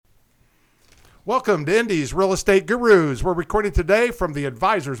Welcome to Indy's Real Estate Gurus. We're recording today from the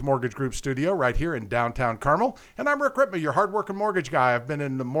Advisors Mortgage Group studio right here in downtown Carmel. And I'm Rick Rittman, your hardworking mortgage guy. I've been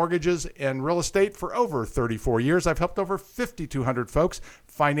in the mortgages and real estate for over 34 years. I've helped over 5,200 folks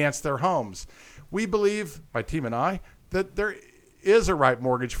finance their homes. We believe, my team and I, that there is a right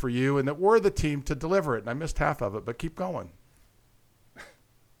mortgage for you and that we're the team to deliver it. And I missed half of it, but keep going.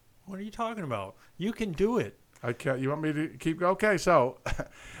 What are you talking about? You can do it. I can't. You want me to keep going? Okay, so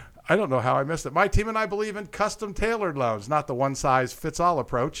I don't know how I missed it. My team and I believe in custom tailored loans, not the one-size-fits-all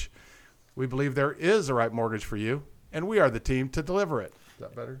approach. We believe there is a right mortgage for you, and we are the team to deliver it. Is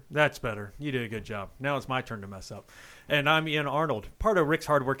that better? That's better. You did a good job. Now it's my turn to mess up. And I'm Ian Arnold, part of Rick's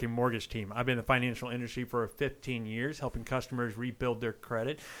hardworking mortgage team. I've been in the financial industry for 15 years, helping customers rebuild their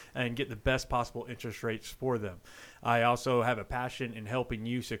credit and get the best possible interest rates for them. I also have a passion in helping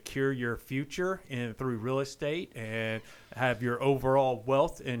you secure your future through real estate and have your overall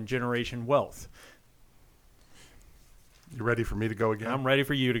wealth and generation wealth. You ready for me to go again? I'm ready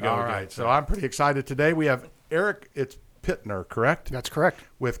for you to go again. All right, so I'm pretty excited today. We have Erik, it's Pitner, correct? That's correct.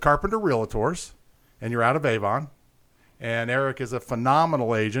 With Carpenter Realtors, and you're out of Avon. And Erik is a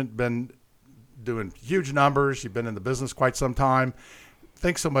phenomenal agent, been doing huge numbers. You've been in the business quite some time.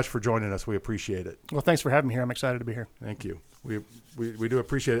 Thanks so much for joining us. We appreciate it. Well, thanks for having me here. I'm excited to be here. Thank you. We do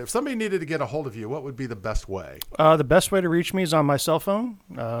appreciate it. If somebody needed to get a hold of you, what would be the best way? The best way to reach me is on my cell phone.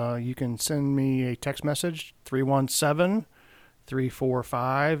 You can send me a text message,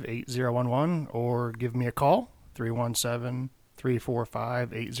 317-345-8011, or give me a call,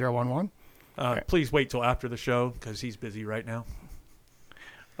 317-345-8011. Please wait till after the show because he's busy right now.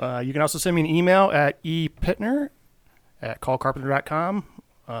 You can also send me an email at epitner@callcarpenter.com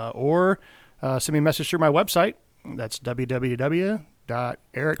or send me a message through my website. That's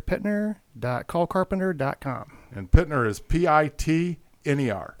www.erikpitner.callcarpenter.com. And Pitner is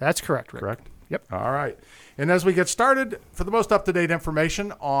Pitner. That's correct, Rick. Correct? Yep. All right. And as we get started, for the most up-to-date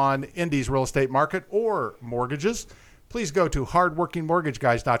information on Indy's real estate market or mortgages, please go to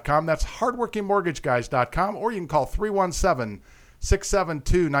hardworkingmortgageguys.com. That's hardworkingmortgageguys.com, or you can call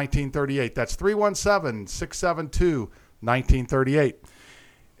 317-672-1938. That's 317-672-1938.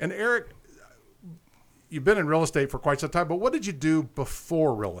 And Erik, you've been in real estate for quite some time, but what did you do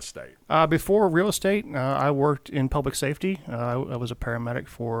before real estate? Before real estate, I worked in public safety. I was a paramedic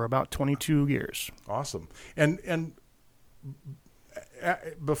for about 22 years. Awesome. And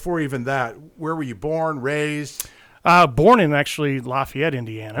before even that, where were you born, raised? Born in actually Lafayette,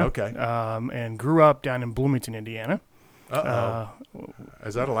 Indiana. Okay. And grew up down in Bloomington, Indiana.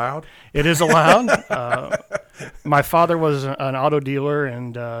 Is that allowed? It is allowed. My father was an auto dealer,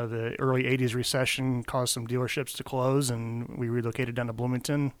 and the early 80s recession caused some dealerships to close, and we relocated down to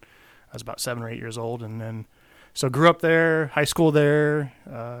Bloomington. I was about 7 or 8 years old, and then so grew up there, high school there,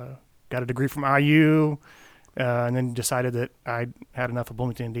 got a degree from IU, and then decided that I had enough of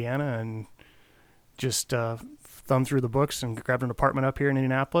Bloomington, Indiana, and just thumbed through the books and grabbed an apartment up here in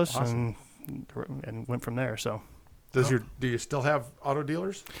Indianapolis. Awesome. and went from there. So, do you still have auto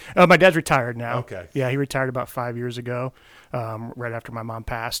dealers? My dad's retired now. Okay. Yeah, he retired about 5 years ago, right after my mom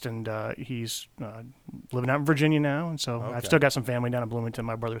passed, and he's living out in Virginia now. And so Okay. I've still got some family down in Bloomington.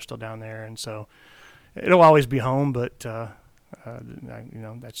 My brother's still down there, and so it'll always be home. But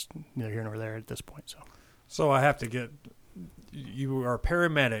that's neither here nor there at this point. So I have to get. You are a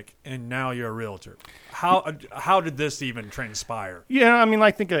paramedic, and now you're a realtor. How did this even transpire? Yeah, I mean,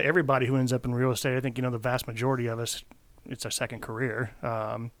 I think everybody who ends up in real estate, I think, the vast majority of us, it's our second career.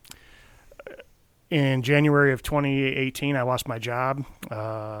 In January of 2018, I lost my job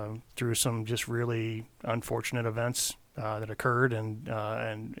through some just really unfortunate events that occurred, and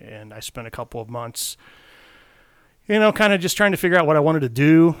I spent a couple of months, kind of just trying to figure out what I wanted to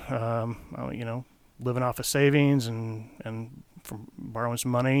do. Living off of savings and from borrowing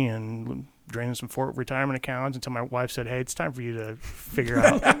some money and draining some retirement accounts until my wife said, "Hey, it's time for you to figure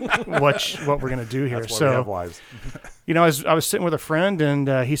out what we're going to do here." That's why we have wives. I was sitting with a friend, and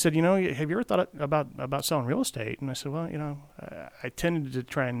he said, "Have you ever thought about selling real estate?" And I said, "Well, I tended to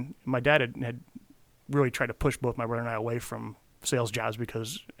try and my dad had really tried to push both my brother and I away from sales jobs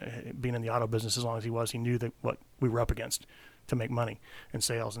because being in the auto business as long as he was, he knew that what we were up against to make money in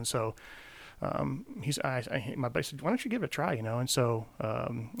sales, and so." My buddy said, "Why don't you give it a try?" And so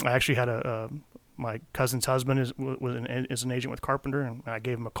I actually had my cousin's husband is an agent with Carpenter, and I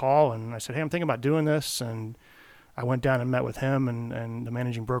gave him a call and I said, "Hey, I'm thinking about doing this." And I went down and met with him and the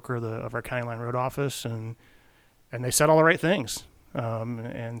managing broker of our County Line Road office, and they said all the right things.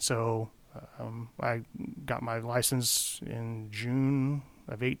 And so I got my license in June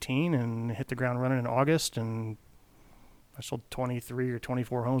of 18 and hit the ground running in August, and I sold 23 or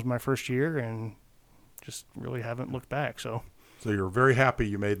 24 homes my first year and just really haven't looked back. So you're very happy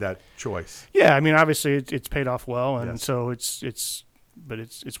you made that choice. Yeah, I mean, obviously it's paid off well, and Yes. so it's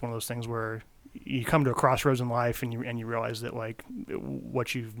one of those things where you come to a crossroads in life, and you realize that like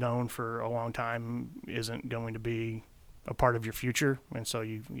what you've known for a long time isn't going to be a part of your future, and so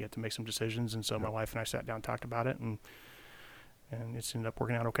you have to make some decisions. And so my wife and I sat down and talked about it, and it's ended up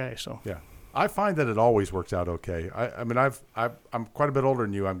working out okay. So Yeah. I find that it always works out okay. I mean, I'm quite a bit older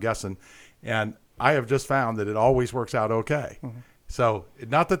than you, I'm guessing, and I have just found that it always works out okay. Mm-hmm. So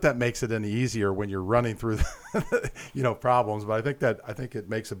not that makes it any easier when you're running through, problems, but I think it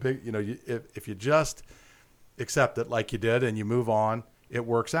makes a big, if you just accept it like you did and you move on, it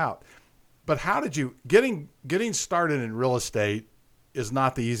works out. But how did you getting started in real estate is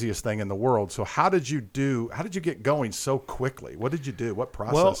not the easiest thing in the world. So how did you get going so quickly? What did you do? What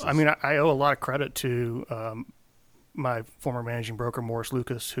processes? Well, I mean, I owe a lot of credit to my former managing broker, Morris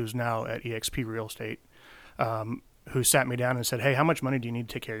Lucas, who's now at EXP Real Estate, who sat me down and said, hey, how much money do you need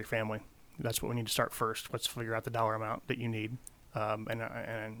to take care of your family? That's what we need to start first. Let's figure out the dollar amount that you need. And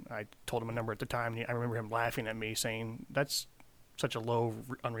I told him a number at the time. And I remember him laughing at me saying, that's such a low,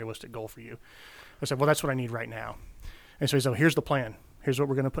 unrealistic goal for you. I said, well, that's what I need right now. And so he said, here's the plan. Here's what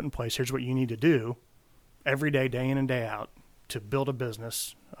we're going to put in place. Here's what you need to do every day, day in and day out, to build a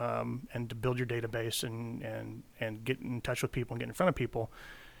business and to build your database and get in touch with people and get in front of people.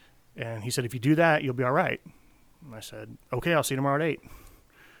 And he said, if you do that, you'll be all right. And I said, okay, I'll see you tomorrow at 8.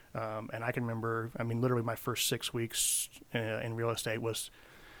 And I can remember, I mean, literally my first 6 weeks in real estate was,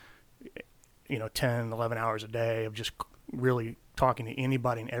 10, 11 hours a day of just really talking to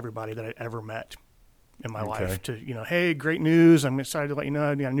anybody and everybody that I'd ever met in my life to, hey, great news. I'm excited to let you know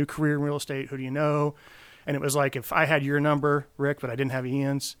I got a new career in real estate. Who do you know? And it was like, if I had your number, Rick, but I didn't have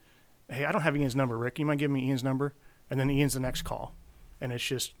Ian's, hey, I don't have Ian's number, Rick. You mind giving me Ian's number? And then Ian's the next call. And it's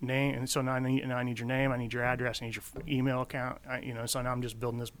just name. And so now I need your name. I need your address. I need your email account. So now I'm just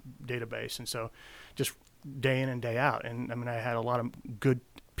building this database. And so just day in and day out. And I mean, I had a lot of good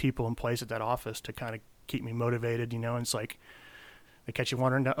people in place at that office to kind of keep me motivated, and it's like they catch you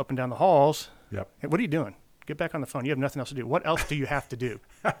wandering up and down the halls. Yep. Hey, what are you doing? Get back on the phone. You have nothing else to do. What else do you have to do?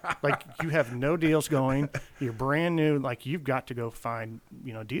 Like, you have no deals going. You're brand new. Like, you've got to go find,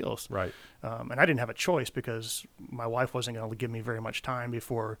 deals. Right. And I didn't have a choice because my wife wasn't going to give me very much time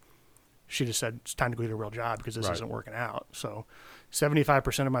before she just said, it's time to go get a real job because this isn't working out. So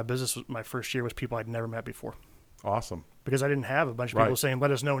 75% of my business my first year was people I'd never met before. Awesome. Because I didn't have a bunch of people saying,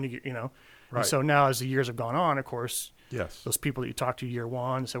 let us know when you get, Right. And so now as the years have gone on, of course, yes, those people that you talk to year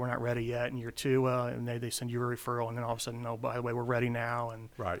one say, we're not ready yet. And year two, and they send you a referral. And then all of a sudden, no, by the way, we're ready now. And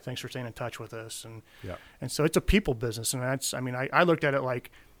thanks for staying in touch with us. And so it's a people business. And I looked at it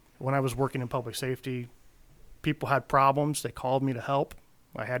like when I was working in public safety, people had problems. They called me to help.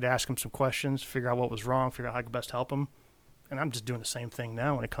 I had to ask them some questions, figure out what was wrong, figure out how I could best help them. And I'm just doing the same thing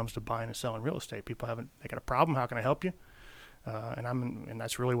now when it comes to buying and selling real estate. People they got a problem. How can I help you? And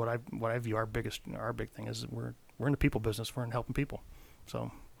that's really what I view our big thing is that we're in the people business. We're in helping people.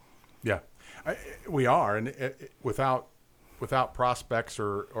 So, yeah, we are. And without prospects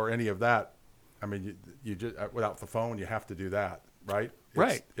or any of that, I mean, you just without the phone, you have to do that, right?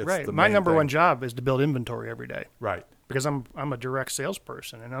 Right. It's My number one job is to build inventory every day. Right. Because I'm a direct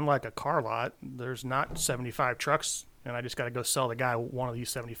salesperson, and unlike a car lot, there's not 75 trucks. And I just got to go sell the guy one of these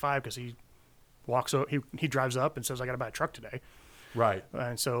 75 because he drives up and says, I got to buy a truck today. Right.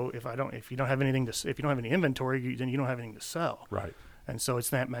 And so if you don't have any inventory, then you don't have anything to sell. Right. And so it's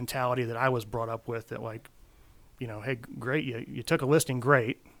that mentality that I was brought up with that, like, hey, great, you took a listing,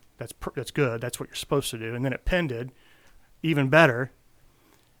 great. That's good. That's what you're supposed to do. And then it pended, even better.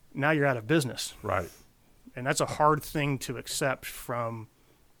 Now you're out of business. Right. And that's a hard thing to accept from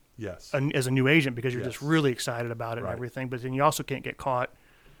yes as a new agent because you're just really excited about it and everything. But then you also can't get caught,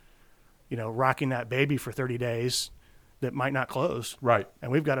 rocking that baby for 30 days that might not close. Right.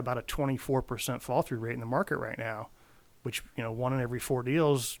 And we've got about a 24% fall through rate in the market right now, which, 1 in every 4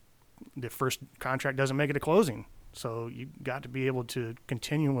 deals, the first contract doesn't make it to closing. So you got to be able to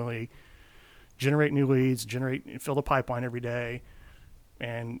continually generate new leads, fill the pipeline every day,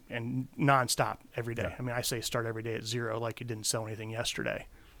 and nonstop every day. Yeah. I mean, I say start every day at 0, like you didn't sell anything yesterday.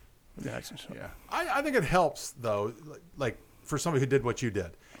 Yeah. I think it helps though, like for somebody who did what you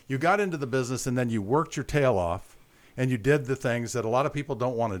did. You got into the business and then you worked your tail off and you did the things that a lot of people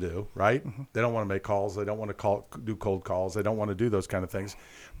don't want to do, right? Mm-hmm. They don't want to make calls. They don't want to do cold calls. They don't want to do those kind of things.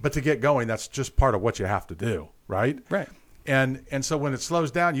 But to get going, that's just part of what you have to do, right? Right. And so when it slows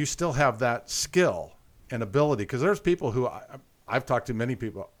down, you still have that skill and ability. Because there's people who I've talked to many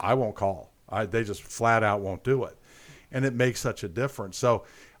people, I won't call. They just flat out won't do it. and it makes such a difference. So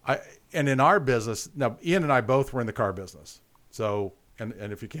and in our business, now Ian and I both were in the car business. So, and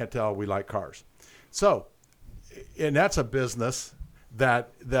if you can't tell, we like cars. So, and that's a business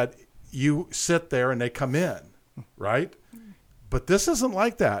that you sit there and they come in, right? But this isn't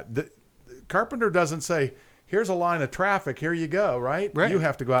like that. The Carpenter doesn't say, here's a line of traffic, here you go, right? You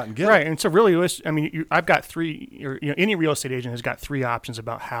have to go out and get it. Right, and so really, I mean, I've got three, or, any real estate agent has got three options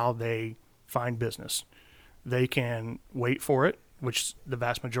about how they find business. They can wait for it, which the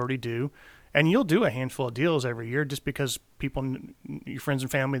vast majority do, and you'll do a handful of deals every year just because people, your friends and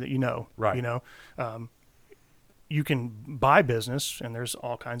family that you know, right? You can buy business, and there's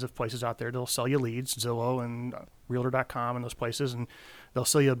all kinds of places out there that'll sell you leads, Zillow and Realtor.com and those places, and they'll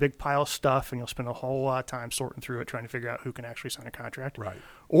sell you a big pile of stuff, and you'll spend a whole lot of time sorting through it, trying to figure out who can actually sign a contract. Right.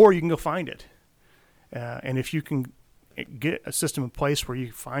 Or you can go find it. And if you can get a system in place where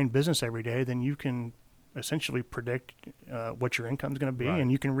you find business every day, then you can essentially predict what your income is going to be,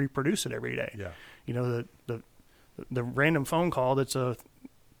 and you can reproduce it every day. Yeah. You know, the random phone call that's a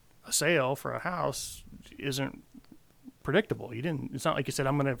sale for a house isn't predictable. It's not like you said,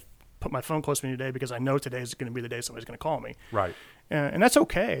 I'm going to put my phone close to me today because I know today is going to be the day somebody's going to call me. Right. And that's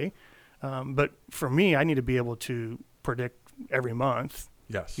okay. But for me, I need to be able to predict every month,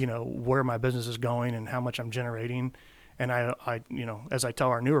 yes, where my business is going and how much I'm generating. And I as I tell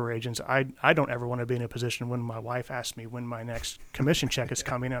our newer agents, I don't ever want to be in a position when my wife asks me when my next commission check is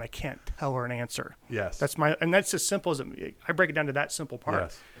coming and I can't tell her an answer. Yes. And that's as simple as I break it down to that simple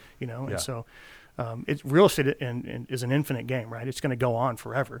part. Yes. And so it's real estate and is an infinite game, right? It's going to go on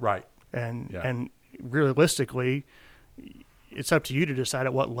forever. Right. And realistically, it's up to you to decide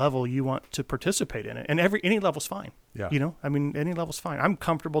at what level you want to participate in it. And any level's fine. Yeah. Any level's fine. I'm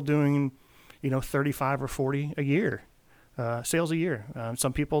comfortable doing, 35 or 40 a year, sales a year.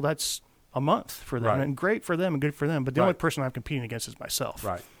 Some people that's a month for them, and great for them and good for them. But the only person I'm competing against is myself.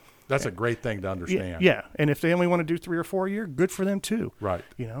 Right. That's a great thing to understand. Yeah. And if they only want to do 3 or 4 a year, good for them too. Right.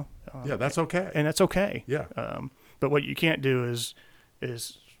 That's okay. And that's okay. Yeah. But what you can't do is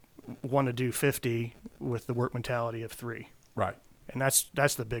want to do 50 with the work mentality of 3. Right. And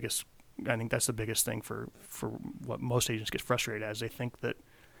that's the biggest. I think that's the biggest thing for what most agents get frustrated at. Is they think that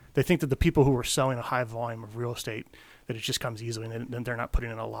the people who are selling a high volume of real estate, that it just comes easily, and then they're not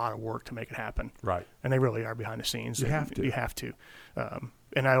putting in a lot of work to make it happen. Right. And they really are behind the scenes. You have to.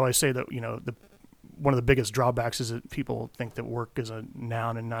 And I always say that one of the biggest drawbacks is that people think that work is a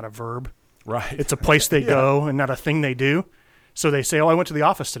noun and not a verb. Right. It's a place they go and not a thing they do. So they say, "Oh, I went to the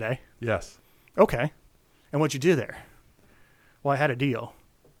office today." Yes. Okay. And what'd you do there? Well, I had a deal.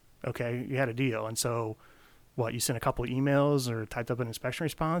 Okay, you had a deal. And so, what, you sent a couple of emails or typed up an inspection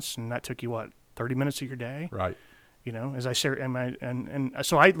response, and that took you, 30 minutes of your day? Right. As I share, and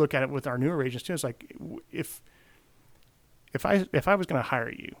so I look at it with our newer agents too. It's like, if I was going to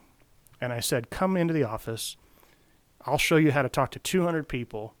hire you, and I said, come into the office, I'll show you how to talk to 200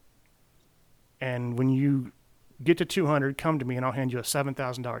 people, and when you get to 200, come to me, and I'll hand you a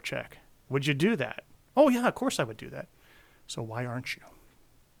 $7,000 check. Would you do that? Oh, yeah, of course I would do that. So why aren't you?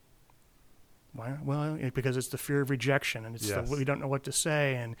 Why? Well, because it's the fear of rejection, and it's we don't know what to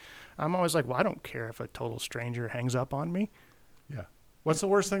say. And I'm always like, well, I don't care if a total stranger hangs up on me. Yeah. What's the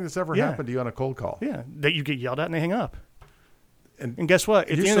worst thing that's ever happened to you on a cold call? Yeah, that you get yelled at and they hang up. And guess what?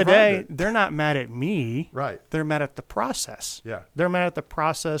 At the end of the day, they're not mad at me. Right. They're mad at the process. Yeah. They're mad at the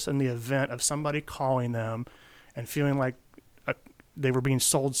process and the event of somebody calling them and feeling like they were being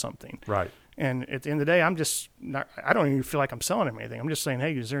sold something. Right. And at the end of the day, I don't even feel like I'm selling them anything. I'm just saying,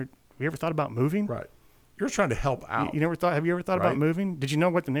 hey, have you ever thought about moving? Right. You're trying to help out. Have you ever thought about moving? Did you know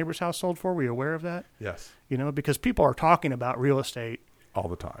what the neighbor's house sold for? Were you aware of that? Yes. Because people are talking about real estate all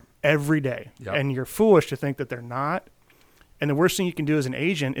the time, every day. Yep. And you're foolish to think that they're not. And the worst thing you can do as an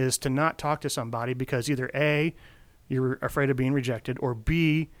agent is to not talk to somebody because either A, you're afraid of being rejected, or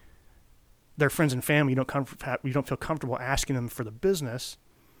B, their friends and family, you don't feel comfortable asking them for the business.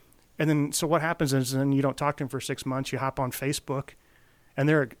 And then, so what happens is then you don't talk to them for 6 months. You hop on Facebook, and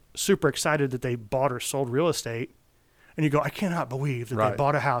they're super excited that they bought or sold real estate. And you go, I cannot believe that they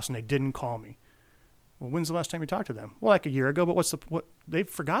bought a house and they didn't call me. Well, when's the last time you talked to them? Well, like a year ago, but they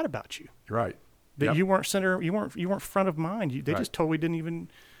forgot about you. Right. That you weren't you weren't front of mind. They just totally didn't even.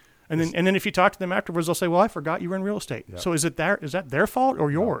 And then if you talk to them afterwards, they'll say, "Well, I forgot you were in real estate." Yep. So is that their fault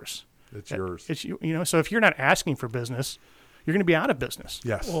or yours? No, it's yours. It's So if you're not asking for business, you're going to be out of business.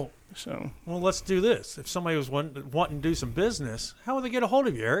 Yes. Well, let's do this. If somebody was wanting to do some business, how would they get a hold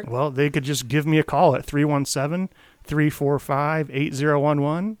of you, Eric? Well, they could just give me a call at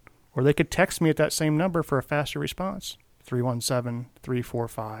 317-345-8011, or they could text me at that same number for a faster response,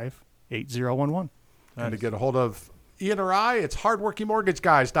 317-345-8011. And to get a hold of Ian or I, it's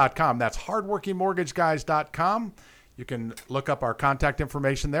hardworkingmortgageguys.com. That's hardworkingmortgageguys.com. You can look up our contact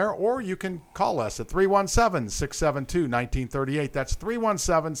information there, or you can call us at 317-672-1938. That's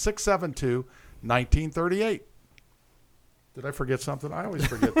 317-672-1938. Did I forget something? I always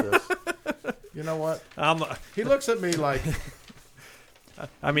forget this. You know what? He looks at me like,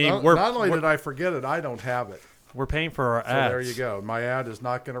 I mean, not only did I forget it, I don't have it. We're paying for our So ads. there you go. My ad is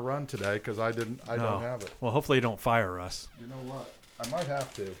not going to run today because I don't have it. Well, hopefully you don't fire us. You know what? I might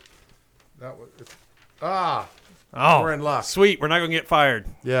have to. We're in luck. Sweet. We're not going to get fired.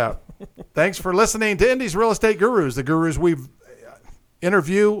 Yeah. Thanks for listening to Indy's Real Estate Gurus. The gurus we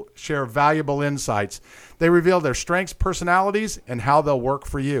interview share valuable insights. They reveal their strengths, personalities, and how they'll work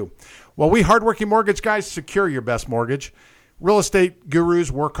for you. While we hardworking mortgage guys secure your best mortgage, real estate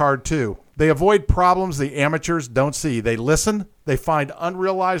gurus work hard too. They avoid problems the amateurs don't see. They listen. They find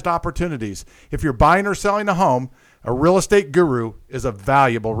unrealized opportunities. If you're buying or selling a home, a real estate guru is a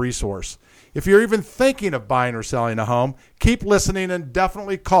valuable resource. If you're even thinking of buying or selling a home, keep listening and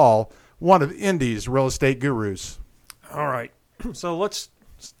definitely call one of Indy's real estate gurus. All right. So let's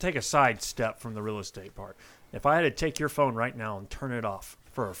take a side step from the real estate part. If I had to take your phone right now and turn it off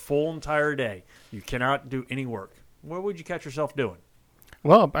for a full entire day, you cannot do any work, what would you catch yourself doing?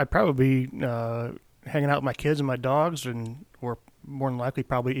 Well, I'd probably be hanging out with my kids and my dogs, or more than likely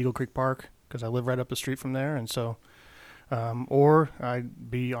probably Eagle Creek Park because I live right up the street from there. And so, or I'd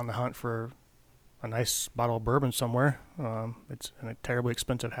be on the hunt for a nice bottle of bourbon somewhere. It's a terribly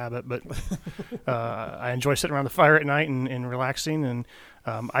expensive habit, but I enjoy sitting around the fire at night and relaxing. And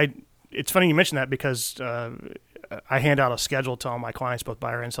it's funny you mention that because I hand out a schedule to all my clients, both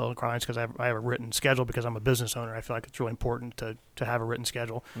buyer and seller clients, because I have a written schedule because I'm a business owner. I feel like it's really important to have a written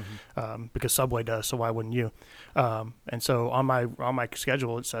schedule because Subway does, so why wouldn't you? And so on my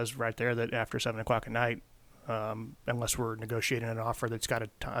schedule, it says right there that after 7 o'clock at night, unless we're negotiating an offer that's got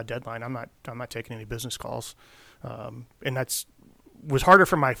a deadline, I'm not taking any business calls. And was harder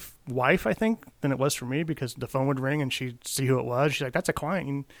for my wife, I think, than it was for me because the phone would ring and she'd see who it was. She's like, "That's a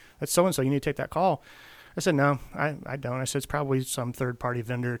client. That's so-and-so. You need to take that call." I said, "No, I don't." I said, "It's probably some third-party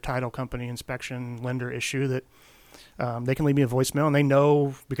vendor, title company, inspection, lender issue that they can leave me a voicemail, and they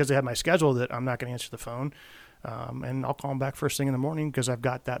know because they have my schedule that I'm not going to answer the phone, and I'll call them back first thing in the morning because I've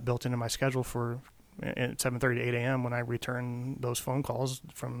got that built into my schedule for at 7:30 to 8 a.m. when I return those phone calls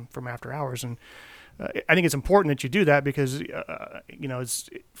from after hours." And I think it's important that you do that because, it's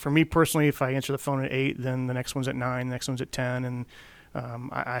for me personally, if I answer the phone at 8, then the next one's at 9, the next one's at 10, and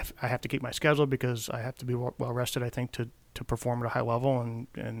I have to keep my schedule because I have to be well rested, I think, to perform at a high level,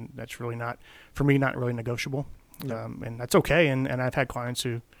 and that's really not really negotiable. Yeah. And that's okay. And I've had clients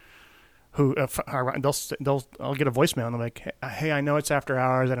who I'll get a voicemail and they're like, "Hey, I know it's after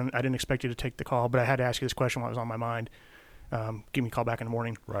hours. I didn't expect you to take the call, but I had to ask you this question while it was on my mind. Give me a call back in the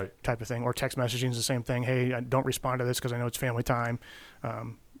morning," right? Type of thing. Or text messaging is the same thing. "Hey, don't respond to this because I know it's family time."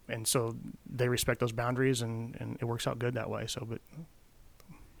 And so they respect those boundaries, and it works out good that way. So,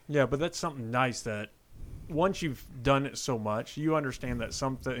 but that's something nice that once you've done it so much, you understand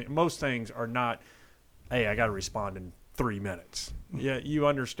that most things are not, "Hey, I got to respond in 3 minutes." Yeah, you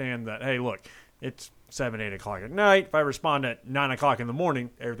understand that, hey, look, it's 7, 8 o'clock at night. If I respond at 9 o'clock in the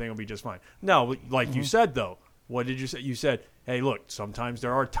morning, everything will be just fine. No, like you said, though, what did you say? You said, "Hey, look, sometimes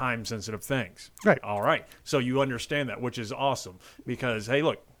there are time-sensitive things." Right. All right. So you understand that, which is awesome because, hey,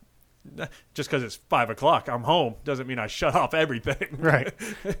 look, just because it's 5 o'clock, I'm home, doesn't mean I shut off everything. Right.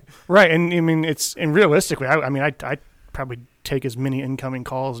 Right. And I mean, realistically, I probably take as many incoming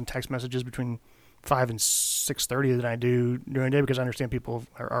calls and text messages between 5 and 6:30 than I do during the day because I understand people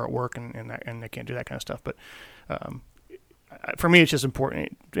are at work and they can't do that kind of stuff. But for me, it's just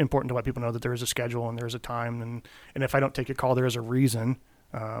important to let people know that there is a schedule and there is a time. And if I don't take your call, there is a reason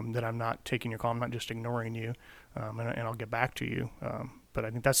that I'm not taking your call. I'm not just ignoring you, and I'll get back to you. But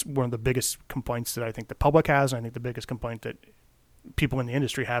I think that's one of the biggest complaints that I think the public has, and I think the biggest complaint that people in the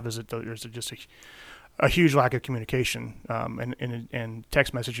industry have is that there's just a huge lack of communication, and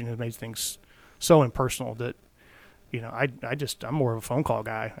text messaging has made things so impersonal that, I'm more of a phone call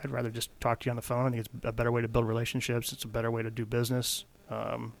guy. I'd rather just talk to you on the phone. I think it's a better way to build relationships. It's a better way to do business.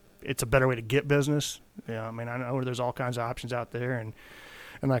 It's a better way to get business. I know there's all kinds of options out there, and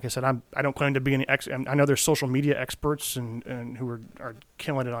like I said, I don't claim to be any I know there's social media experts and who are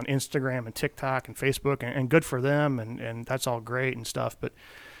killing it on Instagram and TikTok and Facebook, and good for them, and that's all great and stuff, but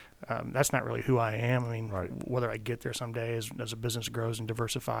that's not really who I am. Right. Whether I get there someday as a business grows and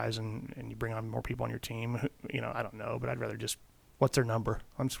diversifies and you bring on more people on your team, I don't know, but I'd rather just, what's their number?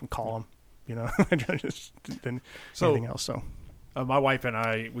 I'm just going to call them, than anything else. So My wife and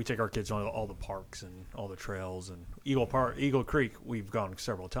I, we take our kids on all the parks and all the trails, and Eagle Creek, we've gone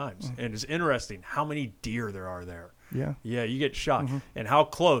several times. And it's interesting how many deer there are there. Yeah. Yeah, you get shocked. And how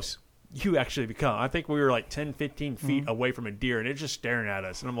close you actually become. I think we were like 10, 15 feet away from a deer, and it's just staring at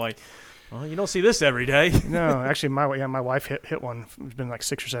us. And I'm like, well, you don't see this every day. No, actually, my wife hit one. It's been like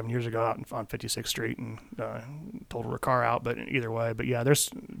 6 or 7 years ago out on 56th Street and totaled her car out. But either way, but yeah,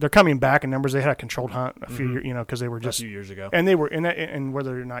 they're coming back in numbers. They had a controlled hunt a few years, because they were just a few years ago, and they were and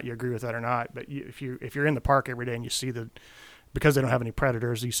whether or not you agree with that or not, but if you're in the park every day and you see because they don't have any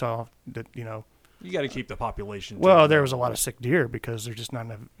predators, you saw that you got to keep the population. Well, there was a lot of sick deer because there's just not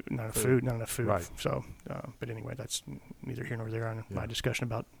enough food. Right. So, but anyway, that's neither here nor there on my discussion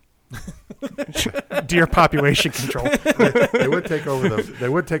about deer population control. They would take over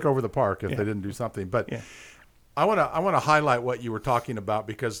the park if they didn't do something. But I want to highlight what you were talking about,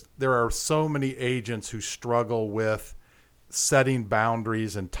 because there are so many agents who struggle with setting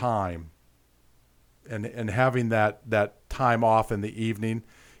boundaries and time, and having that time off in the evening.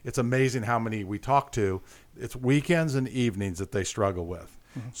 It's amazing how many we talk to. It's weekends and evenings that they struggle with.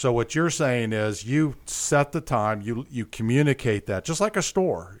 So what you're saying is you set the time, you communicate that, just like a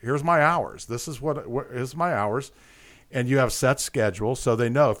store. Here's my hours. This is what is my hours, and you have set schedules, so they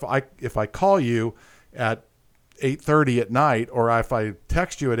know if I call you at 8:30 at night, or if I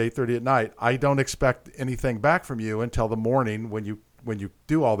text you at 8:30 at night, I don't expect anything back from you until the morning when you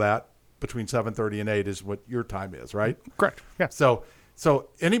do all that. Between 7:30 and 8 is what your time is, right? Correct. Yeah. So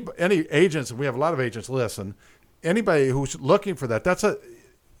any agents, and we have a lot of agents listen. Anybody who's looking for that,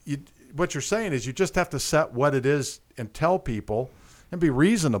 what you're saying is you just have to set what it is and tell people and be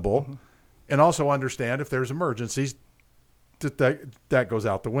reasonable, and also understand if there's emergencies that goes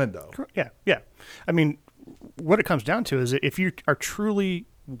out the window. Yeah. I mean, what it comes down to is if you are truly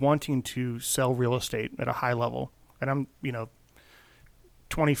wanting to sell real estate at a high level, and I'm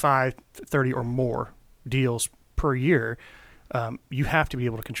 25, 30 or more deals per year, you have to be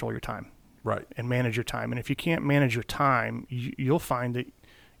able to control your time. Right. And manage your time. And if you can't manage your time, you'll find that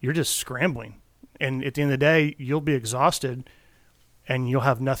you're just scrambling. And at the end of the day, you'll be exhausted and you'll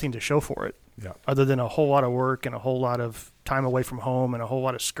have nothing to show for it. Yeah. Other than a whole lot of work and a whole lot of time away from home and a whole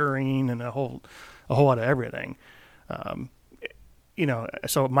lot of scurrying and a whole lot of everything.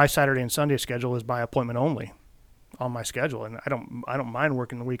 So my Saturday and Sunday schedule is by appointment only on my schedule. And I don't mind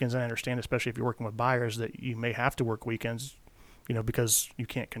working the weekends. I understand, especially if you're working with buyers, that you may have to work weekends, because you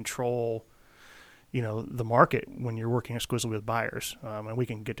can't control the market when you're working exclusively with buyers. And we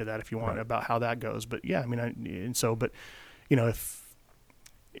can get to that if you want about how that goes. But yeah,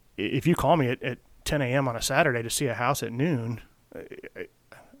 if you call me at 10 a.m. on a Saturday to see a house at noon,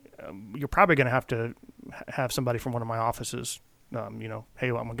 you're probably going to have somebody from one of my offices,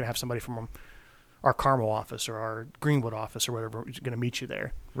 hey, well, I'm going to have somebody from our Carmel office or our Greenwood office or whatever is going to meet you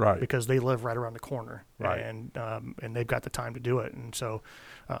there. Right. Because they live right around the corner. Right. And they've got the time to do it. And so,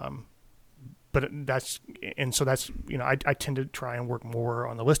 I tend to try and work more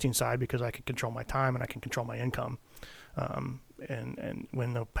on the listing side because I can control my time and I can control my income. And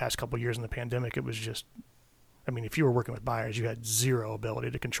when the past couple of years in the pandemic, it was just, if you were working with buyers, you had zero ability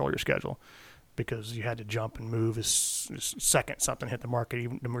to control your schedule because you had to jump and move as second something hit the market,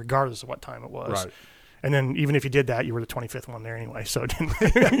 even regardless of what time it was. Right. And then even if you did that, you were the 25th one there anyway. So it didn't,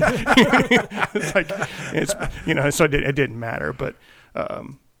 so it didn't matter. But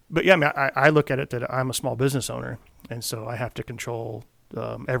yeah, I look at it that I'm a small business owner, and so I have to control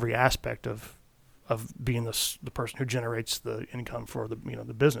every aspect of being the person who generates the income for the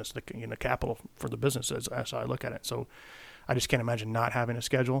business, the capital for the business as I look at it. So I just can't imagine not having a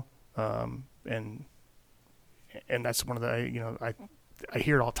schedule, and that's one of the I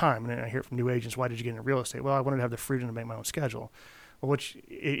hear it all the time, and I hear it from new agents. Why did you get into real estate? Well, I wanted to have the freedom to make my own schedule. Well,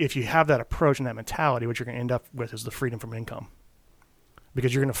 if you have that approach and that mentality, what you're going to end up with is the freedom from income.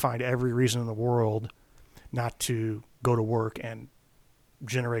 Because you're going to find every reason in the world not to go to work and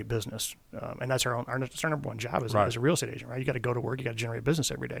generate business. And that's our number one job as a real estate agent, right? You got to go to work. You got to generate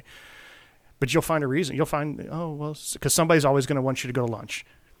business every day. But you'll find a reason. You'll find, because somebody's always going to want you to go to lunch.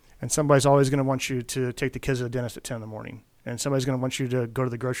 And somebody's always going to want you to take the kids to the dentist at 10 in the morning. And somebody's going to want you to go to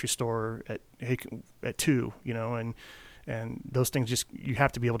the grocery store at 2, and those things you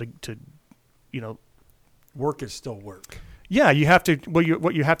have to be able to work is still work. Yeah, you have to.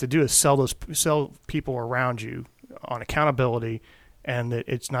 What you have to do is sell people around you on accountability, and that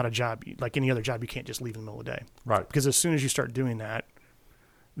it's not a job like any other job. You can't just leave in the middle of the day, right? Because as soon as you start doing that,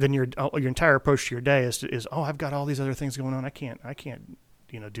 then your entire approach to your day is I've got all these other things going on. I can't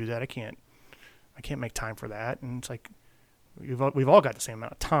do that. I can't make time for that. And it's like we've all got the same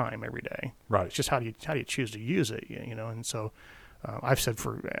amount of time every day, right? It's just how do you choose to use it, And so I've said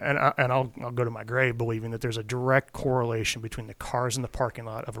I'll go to my grave believing that there's a direct correlation between the cars in the parking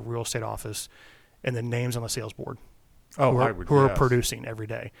lot of a real estate office and the names on the sales board who are producing every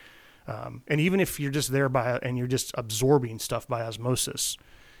day. And even if you're just there and you're just absorbing stuff by osmosis,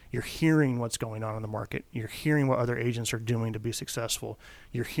 you're hearing what's going on in the market. You're hearing what other agents are doing to be successful.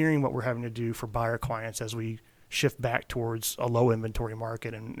 You're hearing what we're having to do for buyer clients as we shift back towards a low inventory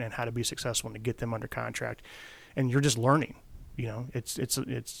market and how to be successful and to get them under contract. And you're just learning. It's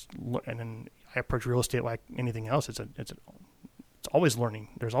and then I approach real estate like anything else. It's always learning.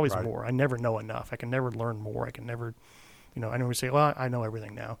 There's always more. I never know enough. I can never learn more. I can never, I never say, well, I know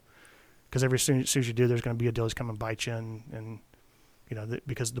everything now, because as soon as you do, there's going to be a deal that's come and bite you, and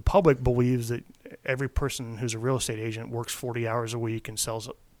because the public believes that every person who's a real estate agent works 40 hours a week and sells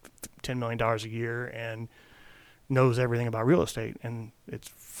 $10 million a year and knows everything about real estate, and it's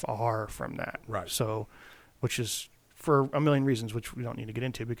far from that. Right. So, which is for a million reasons, which we don't need to get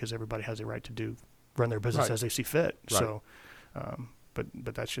into, because everybody has a right to run their business as they see fit. Right. So, but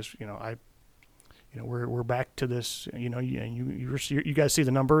that's just, we're back to this, you guys see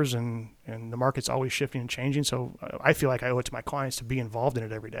the numbers, and the market's always shifting and changing. So I feel like I owe it to my clients to be involved in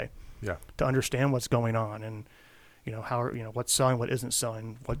it every day. Yeah. To understand what's going on, and, what's selling, what isn't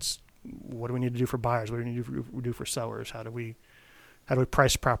selling, what do we need to do for buyers? What do we need to do for sellers? How do we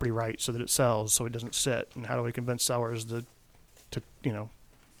price property right so that it sells, so it doesn't sit? And how do we convince sellers to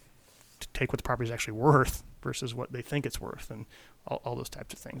take what the property is actually worth versus what they think it's worth, and all those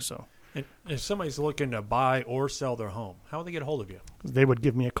types of things. So, and if somebody's looking to buy or sell their home, how would they get a hold of you? They would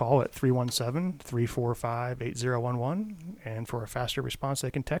give me a call at 317-345-8011, and for a faster response,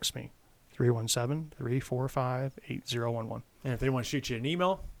 they can text me, 317-345-8011. And if they want to shoot you an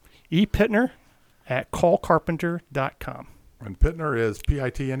email? epitner@callcarpenter.com. And Pitner is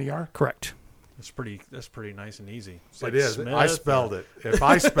Pitner? Correct. That's pretty nice and easy. It is. I spelled it. If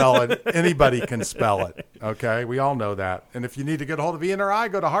I spell it, anybody can spell it. Okay? We all know that. And if you need to get a hold of Ian or I,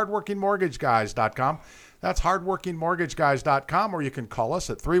 go to hardworkingmortgageguys.com. That's hardworkingmortgageguys.com, or you can call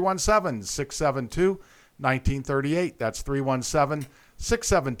us at 317-672-1938. That's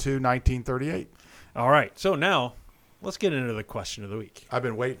 317-672-1938. All right. So now let's get into the question of the week. I've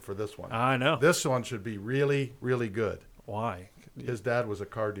been waiting for this one. I know. This one should be really, really good. Why? His dad was a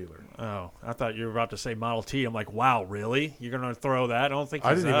car dealer. Oh, I thought you were about to say Model T. I'm like, wow, really? You're going to throw that? I don't think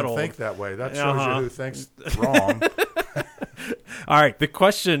I he's didn't that even old. think that way. That shows you who thinks wrong. All right, the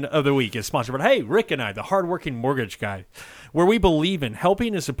question of the week is sponsored by, hey, Rick and I, the Hardworking Mortgage Guy, where we believe in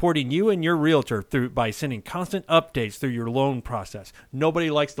helping and supporting you and your realtor by sending constant updates through your loan process.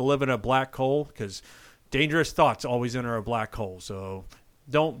 Nobody likes to live in a black hole, because dangerous thoughts always enter a black hole. So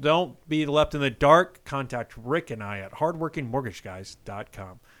don't be left in the dark. Contact Rick and I at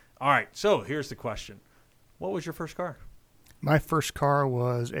hardworkingmortgageguys.com. All right, so here's the question. What was your first car? My first car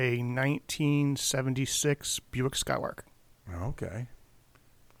was a 1976 Buick Skylark. Okay.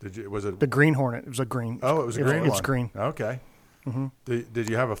 Was it the Green Hornet? It was a green. Oh, it was a green one. It's green. Okay. Mm-hmm. Did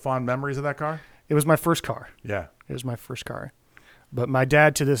you have fond memories of that car? It was my first car. Yeah. It was my first car. But my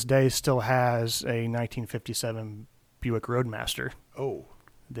dad to this day still has a 1957 Buick Roadmaster. Oh.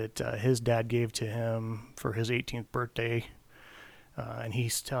 That his dad gave to him for his 18th birthday. And he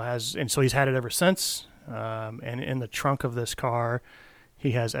still has, and so he's had it ever since. And in the trunk of this car,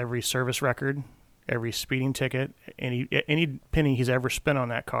 he has every service record, every speeding ticket, any penny he's ever spent on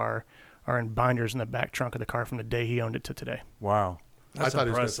that car are in binders in the back trunk of the car from the day he owned it to today. Wow. That's I thought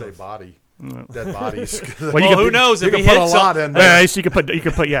impressive. He was going to say body. Dead bodies. Well, who knows? If you could put a lot in there. Yeah, so you could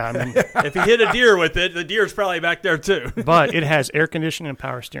put, yeah. I mean, if he hit a deer with it, the deer's probably back there too. But it has air conditioning and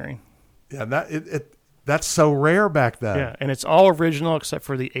power steering. Yeah, that's so rare back then. Yeah, and it's all original except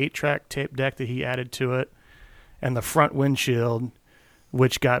for the 8-track tape deck that he added to it, and the front windshield,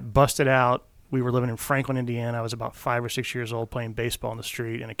 which got busted out. We were living in Franklin, Indiana. I was about 5 or 6 years old playing baseball in the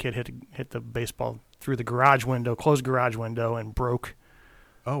street, and a kid hit the baseball through the garage window, closed garage window, and broke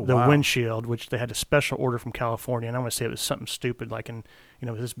the windshield, which they had a special order from California. And I want to say it was something stupid, like this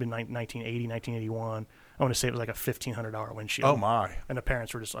has been 1980, 1981. I want to say it was like a $1,500 windshield. Oh, my. And the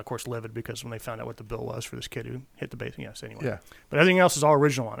parents were just, of course, livid because when they found out what the bill was for this kid who hit the base. Yes, anyway. Yeah. But everything else is all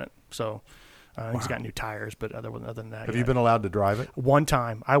original on it. So I think he's got new tires, but other than that. Have you been allowed to drive it? One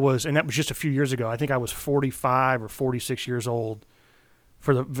time. I was, and that was just a few years ago. I think I was 45 or 46 years old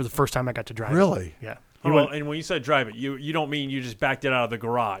for the first time I got to drive it. Really? Yeah. And when you said drive it, you don't mean you just backed it out of the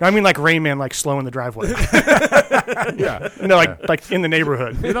garage. I mean like Rain Man, like slow in the driveway. Yeah. Like in the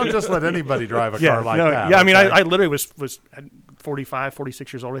neighborhood. You don't just let anybody drive a car like that. Yeah, I mean, I literally was 45,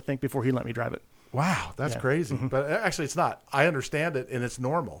 46 years old, I think, before he let me drive it. Wow, that's crazy. Mm-hmm. But actually, it's not. I understand it, and it's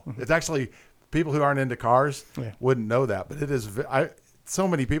normal. Mm-hmm. It's actually people who aren't into cars Yeah. wouldn't know that, but it is. So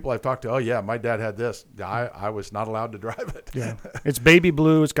many people I've talked to, oh yeah, my dad had this. I was not allowed to drive it. Yeah. It's baby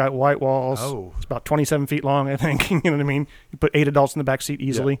blue. It's got white walls. Oh. It's about 27 feet long, I think. You know what I mean? You put 8 adults in the back seat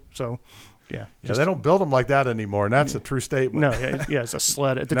easily. So, yeah. Yeah, they don't build them like that anymore, and that's a true statement. No, it's a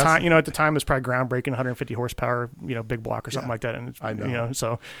sled. At the time, at the time it was probably groundbreaking, 150 horsepower, big block or something like that. And it's, I know.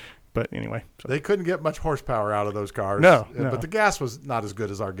 So, but anyway. So. They couldn't get much horsepower out of those cars. No. But the gas was not as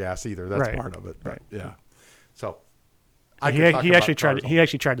good as our gas either. That's part of it. But, right. Yeah. So. He actually tried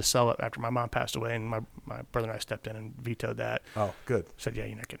to sell it after my mom passed away, and my brother and I stepped in and vetoed that. Oh, good. Said, yeah,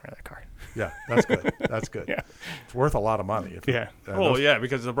 you're not getting rid of that car. Yeah, that's good. That's good. Yeah. It's worth a lot of money. Yeah,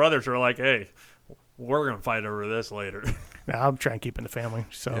 because the brothers are like, hey, we're going to fight over this later. Now, I'll try and keep it in the family,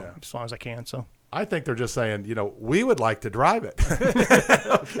 as long as I can. So I think they're just saying, we would like to drive it.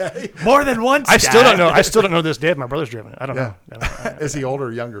 Okay. More than once. I still don't know. I still don't know this day if my brother's driven it. I don't know. Is he older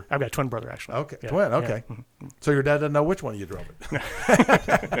or younger? I've got a twin brother, actually. Okay, yeah. twin. Okay. Yeah. So your dad doesn't know which one you drove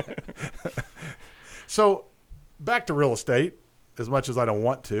it. So back to real estate, as much as I don't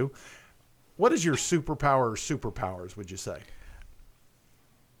want to. What is your superpower or superpowers, would you say?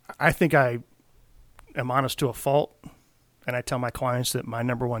 I think I am honest to a fault. And I tell my clients that my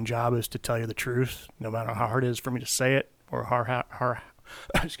number one job is to tell you the truth, no matter how hard it is for me to say it or how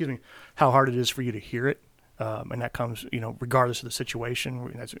hard it is for you to hear it. And that comes, regardless of the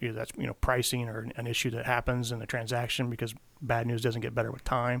situation. That's pricing or an issue that happens in the transaction, because bad news doesn't get better with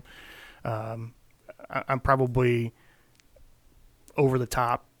time. I'm probably over the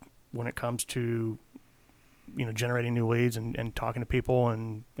top when it comes to generating new leads and talking to people,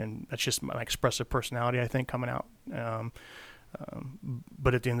 and that's just my expressive personality, I think, coming out.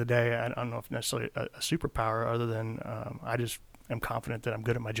 But at the end of the day, I don't know if necessarily a superpower, other than I just am confident that I'm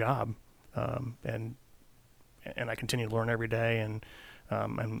good at my job, and I continue to learn every day, and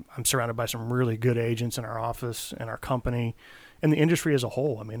I'm surrounded by some really good agents in our office and our company and the industry as a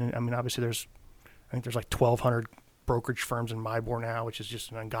whole. I mean, obviously I think there's like 1,200 brokerage firms in MIBOR now, which is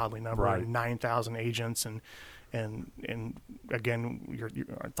just an ungodly number. Right. 9,000 agents, and again, your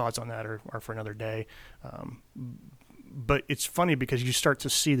thoughts on that are for another day. But it's funny because you start to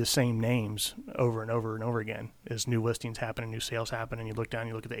see the same names over and over and over again as new listings happen and new sales happen, and you look down,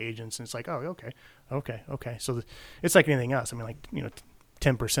 you look at the agents, and it's like, oh, okay. So it's like anything else. I mean,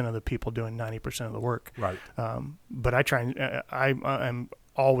 10% of the people doing 90% of the work. Right. But I try and I'm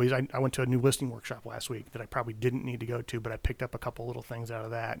always. I went to a new listing workshop last week that I probably didn't need to go to, but I picked up a couple little things out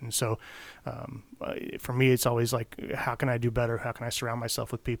of that. And so, for me, it's always like, how can I do better? How can I surround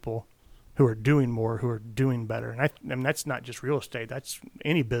myself with people who are doing more, who are doing better? And I mean, that's not just real estate. That's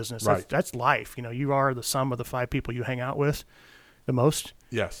any business. Right. That's life. You are the sum of the 5 people you hang out with the most.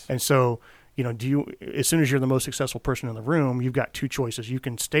 Yes. And so, as soon as you're the most successful person in the room, you've got 2 choices. You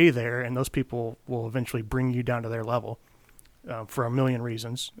can stay there, and those people will eventually bring you down to their level for a million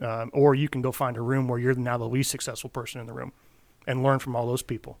reasons. Or you can go find a room where you're now the least successful person in the room and learn from all those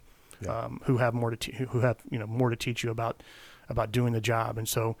people who have more to more to teach you about doing the job. And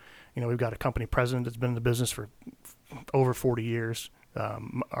so, we've got a company president that's been in the business for over 40 years.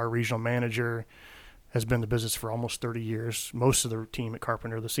 Our regional manager has been in the business for almost 30 years. Most of the team at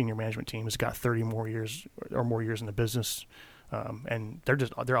Carpenter, the senior management team, has got 30 more years in the business. And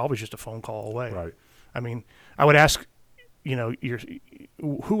they're always just a phone call away. Right. I mean, I would ask,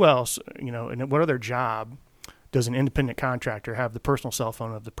 who else, and what other job does an independent contractor have the personal cell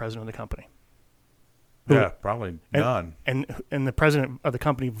phone of the president of the company? Yeah, probably none. And the president of the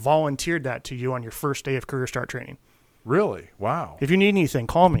company volunteered that to you on your first day of career start training. Really? Wow. If you need anything,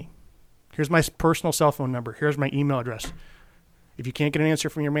 call me. Here's my personal cell phone number. Here's my email address. If you can't get an answer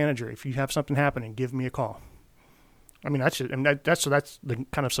from your manager, if you have something happening, give me a call. I mean, that's the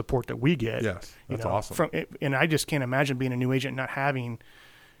kind of support that we get. Yes, that's awesome. And I just can't imagine being a new agent and not having,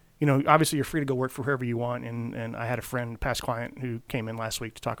 obviously you're free to go work for whoever you want. And I had a friend, past client, who came in last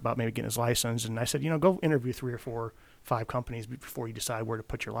week to talk about maybe getting his license. And I said, go interview 3 or 4, 5 companies before you decide where to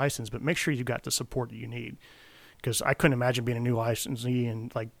put your license. But make sure you've got the support that you need. Because I couldn't imagine being a new licensee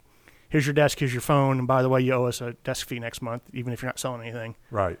and like, here's your desk, here's your phone, and by the way, you owe us a desk fee next month, even if you're not selling anything.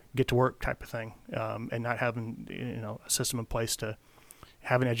 Right. Get to work type of thing, and not having a system in place to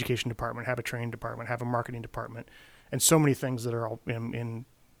have an education department, have a training department, have a marketing department, and so many things that are all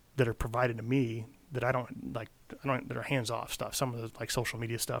that are provided to me that I don't that are hands off stuff. Some of the like social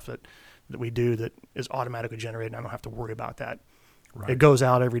media stuff that we do that is automatically generated, and I don't have to worry about that. Right. It goes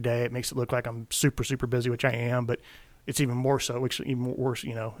out every day. It makes it look like I'm super, super busy, which I am, but it's even more so, which is even worse,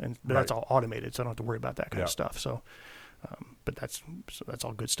 but that's all automated, so I don't have to worry about that kind of stuff. So, but that's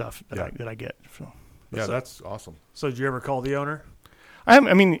all good stuff that I get. So. Yeah, that's awesome. So did you ever call the owner?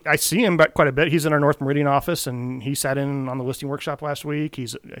 I see him quite a bit. He's in our North Meridian office, and he sat in on the listing workshop last week.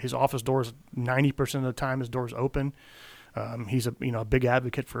 His office doors 90% of the time his doors open. He's a big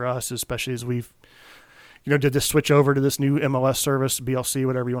advocate for us, especially as we've did this switch over to this new MLS service, BLC,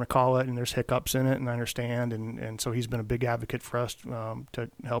 whatever you want to call it, and there's hiccups in it, and I understand, and so he's been a big advocate for us to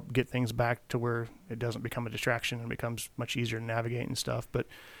help get things back to where it doesn't become a distraction and becomes much easier to navigate and stuff. But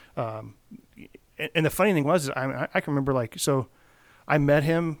and the funny thing was, I can remember so I met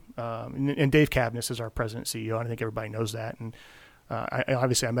him, and Dave Cavness is our president and CEO. I think everybody knows that, and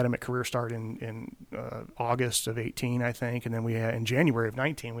I met him at Career Start in August of 18, I think, and then in January of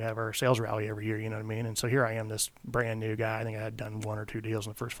 19 we have our sales rally every year. You know what I mean? And so here I am, this brand new guy. I think I had done 1 or 2 deals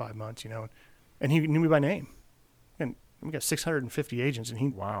in the first 5 months. And he knew me by name. And we got 650 agents, and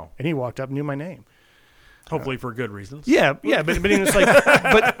he walked up and knew my name. Hopefully for good reasons. Yeah, but it's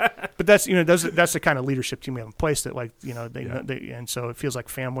but that's that's the kind of leadership team we have in place that they and so it feels like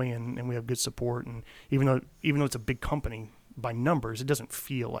family, and we have good support. And even though it's a big company by numbers, it doesn't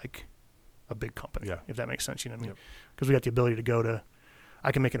feel like a big company, if that makes sense. You know what I mean? Because we got the ability to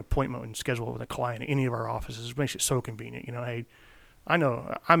I can make an appointment and schedule it with a client at any of our offices. It makes it so convenient. Hey, I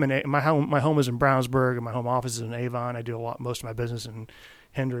know my home is in Brownsburg, and my home office is in Avon. I do most of my business in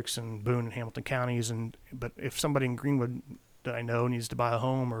Hendricks and Boone and Hamilton counties, but if somebody in Greenwood that I know needs to buy a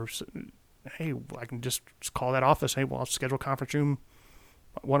home, or hey, I can just call that office. Hey, I'll schedule a conference room,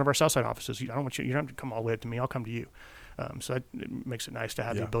 one of our Southside offices. You don't have to come all the way up to me. I'll come to you. So that makes it nice to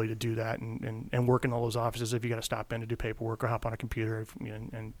have the ability to do that and work in all those offices. If you got to stop in to do paperwork or hop on a computer,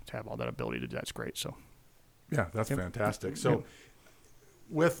 and to have all that ability to do that's great. So yeah, that's fantastic. So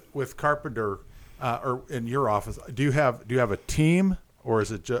with Carpenter or in your office, do you have a team? Or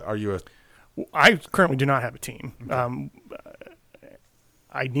is it? Are you a? I currently do not have a team. Okay.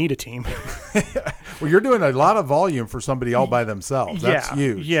 I need a team. Well, you're doing a lot of volume for somebody all by themselves. That's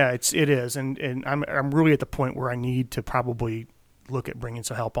huge. Yeah, it is, and I'm really at the point where I need to probably look at bringing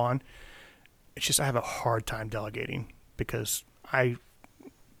some help on. It's just I have a hard time delegating because I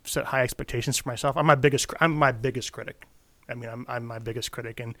set high expectations for myself. I'm my biggest critic. I mean, I'm my biggest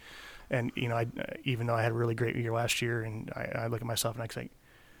critic, and I even though I had a really great year last year, and I look at myself and I say,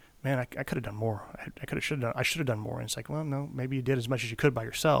 man, I could have done more. I should have done more. And it's like, well, no, maybe you did as much as you could by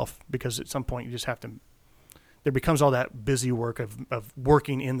yourself, because at some point you just have to. There becomes all that busy work of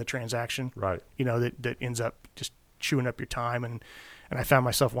working in the transaction, right? That ends up just chewing up your time. And I found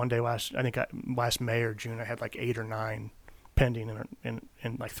myself one day last May or June, I had like 8 or 9 pending in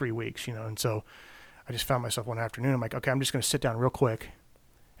like 3 weeks, and so I just found myself one afternoon. I'm like, okay, I'm just going to sit down real quick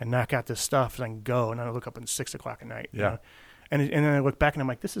and knock out this stuff, and I can go. And then I look up at 6 o'clock at night. Yeah. And then I look back and I'm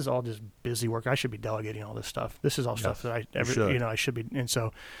like, this is all just busy work. I should be delegating all this stuff. This is all stuff that I should be. And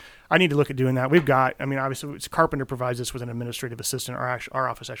so I need to look at doing that. We've got, obviously Carpenter provides us with an administrative assistant. Our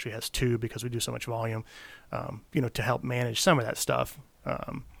office actually has 2 because we do so much volume, to help manage some of that stuff.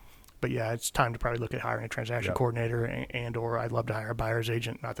 But yeah, it's time to probably look at hiring a transaction coordinator or I'd love to hire a buyer's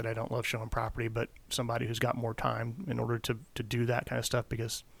agent. Not that I don't love showing property, but somebody who's got more time in order to do that kind of stuff,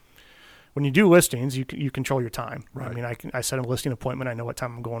 because when you do listings, you control your time. Right. I set a listing appointment. I know what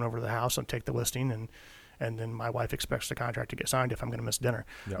time I'm going over to the house and take the listing, and then my wife expects the contract to get signed if I'm going to miss dinner.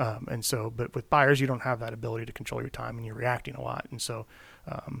 Yeah. But with buyers, you don't have that ability to control your time, and you're reacting a lot. And so,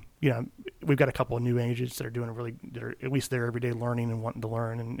 we've got a couple of new agents that are they're at least there every day learning and wanting to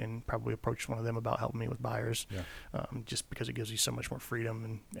learn, and probably approach one of them about helping me with buyers. Yeah. Just because it gives you so much more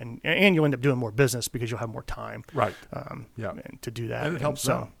freedom, and you'll end up doing more business because you'll have more time. Right. And to do that. And it helps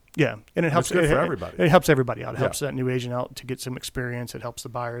them. Yeah, and it helps for everybody. It helps everybody out. It helps that new agent out to get some experience. It helps the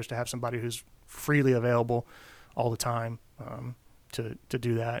buyers to have somebody who's freely available all the time to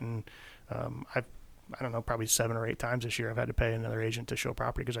do that. And I don't know, probably 7 or 8 times this year I've had to pay another agent to show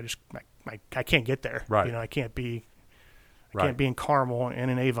property because I can't get there. Right. I can't be in Carmel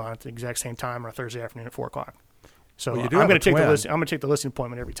and in Avon at the exact same time on a Thursday afternoon at 4 o'clock. So I'm going to take the listing. I'm going to take the listing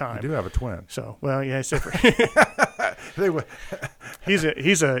appointment every time. You do have a twin. So he's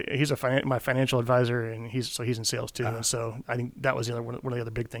my financial advisor, and he's in sales too. And so I think that was one of the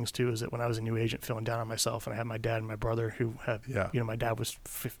other big things too, is that when I was a new agent feeling down on myself, and I had my dad and my brother who have my dad was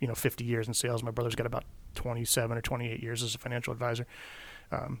 50 years in sales. My brother's got about 27 or 28 years as a financial advisor.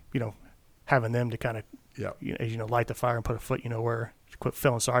 Having them to kind of light the fire and put a foot where. Quit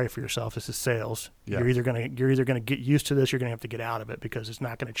feeling sorry for yourself. This is sales. Yeah. You're either gonna get used to this. You're gonna have to get out of it because it's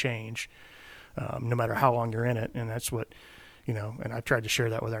not gonna change, no matter how long you're in it. And that's what, And I've tried to share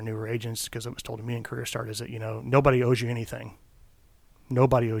that with our newer agents, because it was told to me in Career Start is that nobody owes you anything.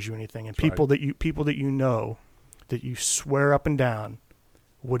 Nobody owes you anything, and people that you know that you swear up and down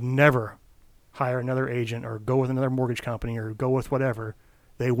would never hire another agent or go with another mortgage company or go with whatever,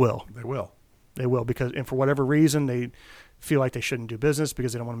 they will. They will because, and for whatever reason, they feel like they shouldn't do business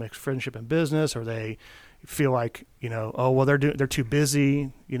because they don't want to mix friendship and business, or they feel like, oh, well, they're too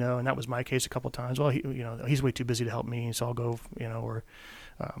busy, and that was my case a couple of times. Well, he's way too busy to help me, so I'll go, or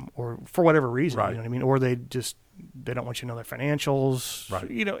for whatever reason, right. You know what I mean? Or they don't want you to know their financials,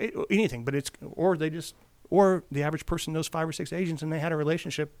 right. Anything, but or the average person knows 5 or 6 agents and they had a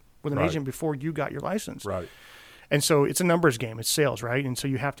relationship with an right. agent before you got your license. Right. And so it's a numbers game. It's sales, right? And so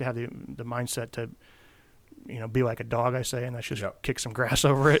you have to have the mindset to, be like a dog, I say, and that's just kick some grass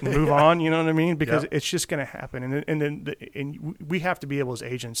over it and move on. You know what I mean? Because it's just going to happen. And we have to be able as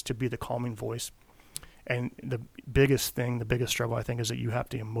agents to be the calming voice. And the biggest struggle, I think, is that you have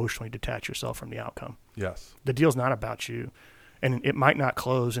to emotionally detach yourself from the outcome. Yes. The deal's not about you. And it might not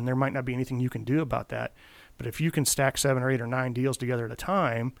close, and there might not be anything you can do about that. But if you can stack 7 or 8 or 9 deals together at a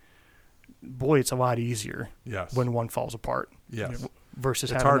time, boy, it's a lot easier when one falls apart. Yes.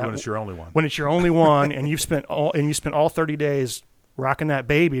 Versus it's hard when it's your only one. When it's your only one, and you spent all 30 days rocking that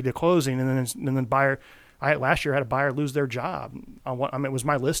baby to closing, and then buyer. Last year I had a buyer lose their job. It was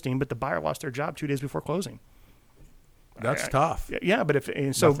my listing, but the buyer lost their job 2 days before closing. That's tough. Yeah, but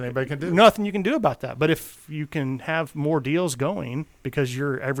nothing anybody can do. Nothing you can do about that. But if you can have more deals going because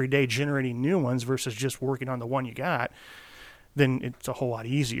you're every day generating new ones versus just working on the one you got, then it's a whole lot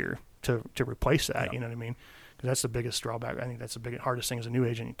easier to replace that. Yeah. You know what I mean? Because that's the biggest drawback. I think that's the hardest thing as a new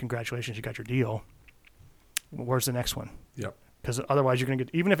agent. Congratulations, you got your deal. Where's the next one? Yep. Because otherwise you're going to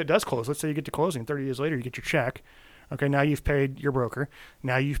get, even if it does close, let's say you get to closing, 30 days later you get your check. Okay, now you've paid your broker.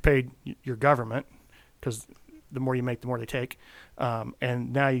 Now you've paid your government, because the more you make, the more they take.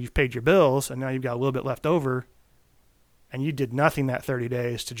 And now you've paid your bills, and now you've got a little bit left over, and you did nothing that 30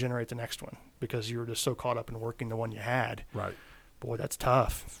 days to generate the next one because you were just so caught up in working the one you had. Right. Boy, that's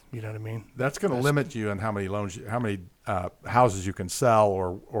tough. You know what I mean? That's going to limit you on how many loans, how many houses you can sell,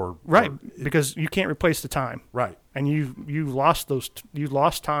 or right, because you can't replace the time. Right. And you lost you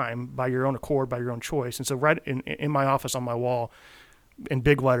lost time by your own accord, by your own choice. And so right in my office on my wall, in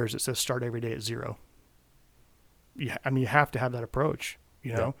big letters, it says "Start every day at 0." You have to have that approach,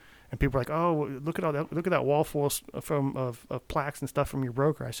 Yeah. And people are like, "Oh, look at that wall full of plaques and stuff from your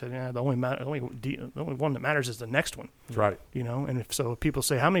broker." I said, "Yeah, the only one that matters is the next one." That's right. And if people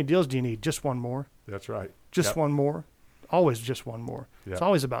say, "How many deals do you need?" Just one more. That's right. Just one more. Always just one more. Yep. It's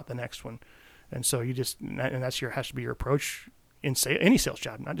always about the next one. And so has to be your approach in any sales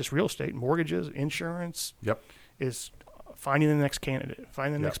job, not just real estate, mortgages, insurance. Yep. Is finding the next candidate,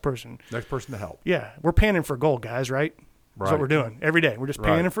 finding the next person. Next person to help. Yeah. We're panning for gold, guys, right? That's what we're doing every day. We're just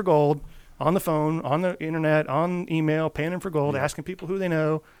panning for gold on the phone, on the internet, on email, panning for gold, asking people who they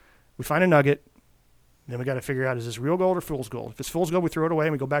know. We find a nugget. Then we got to figure out, is this real gold or fool's gold? If it's fool's gold, we throw it away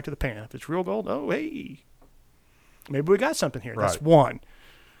and we go back to the pan. If it's real gold, oh, hey, maybe we got something here. Right. That's one.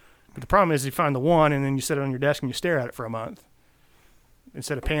 But the problem is you find the one and then you set it on your desk and you stare at it for a month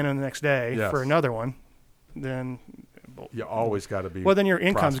instead of panning the next day for another one. Then you always got to be. Well, then your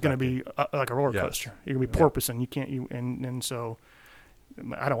income's going to be like a roller coaster. Yes. You're going to be porpoising. And so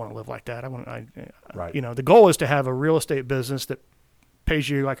I don't want to live like that. Right. The goal is to have a real estate business that pays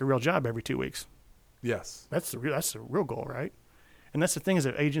you like a real job every 2 weeks. Yes. That's the real goal, right? And that's the thing is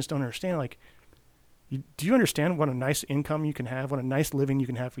that agents don't understand. Like, do you understand what a nice income you can have, what a nice living you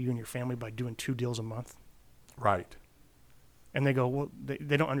can have for you and your family by doing 2 deals a month? Right. And they go, well,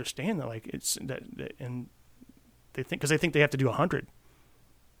 they don't understand that. Like it's that and they think, because they think they have to do 100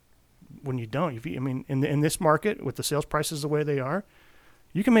 when you don't. In this market with the sales prices the way they are,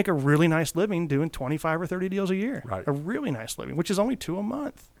 you can make a really nice living doing 25 or 30 deals a year. Right. A really nice living, which is only 2 a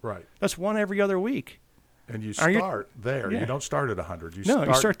month. Right. That's 1 every other week. And you start there. Yeah. You don't start at 100. You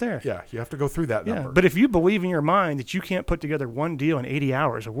start there. Yeah, you have to go through that number. But if you believe in your mind that you can't put together 1 deal in 80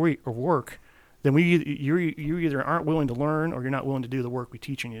 hours of work, then you either aren't willing to learn or you're not willing to do the work we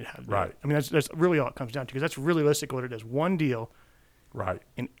teaching you how to do. Right. It. I mean, that's really all it comes down to, because that's realistic what it is. 1 deal, right,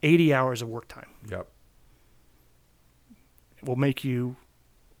 in 80 hours of work time. Yep. It will make you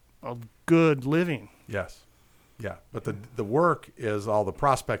a good living. Yes. Yeah, but the work is all the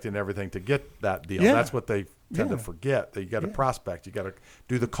prospecting and everything to get that deal. Yeah. That's what they tend to forget. That you got to prospect. You got to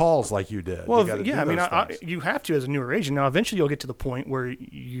do the calls like you did. Well, you you have to as a newer agent. Now, eventually, you'll get to the point where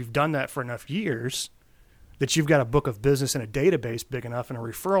you've done that for enough years that you've got a book of business and a database big enough and a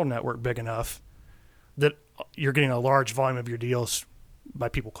referral network big enough that you're getting a large volume of your deals by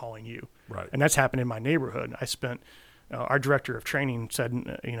people calling you. Right. And that's happened in my neighborhood. I spent. Our director of training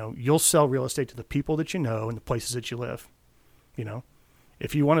said, you'll sell real estate to the people that you know and the places that you live.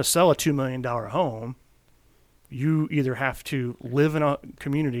 If you want to sell a $2 million home, you either have to live in a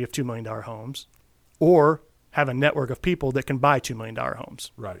community of $2 million homes or have a network of people that can buy $2 million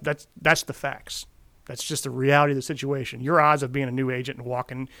homes. Right. That's the facts. That's just the reality of the situation. Your odds of being a new agent and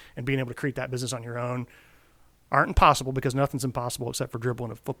walking and being able to create that business on your own aren't impossible, because nothing's impossible except for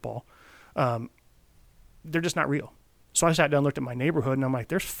dribbling a football. They're just not real. So I sat down and looked at my neighborhood, and I'm like,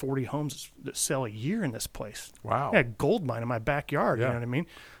 there's 40 homes that sell a year in this place. Wow. I had a gold mine in my backyard, you know what I mean?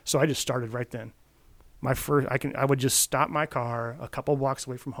 So I just started right then. I would just stop my car a couple blocks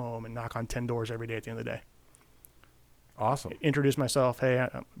away from home and knock on 10 doors every day at the end of the day. Awesome. Introduce myself. Hey,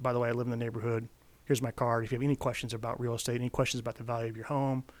 by the way, I live in the neighborhood. Here's my card. If you have any questions about real estate, any questions about the value of your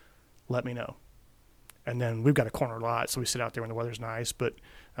home, let me know. And then we've got a corner lot, so we sit out there when the weather's nice, but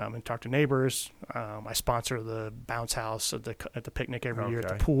and talk to neighbors. I sponsor the bounce house at the picnic every year at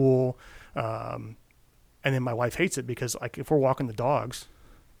the pool. And then my wife hates it because, like, if we're walking the dogs,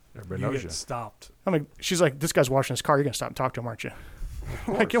 everybody You knows get you. stopped. I'm like, she's like, this guy's washing his car. You're gonna stop and talk to him, aren't you?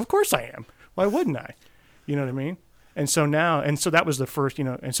 Like, of course I am. Why wouldn't I? You know what I mean? And so that was the first,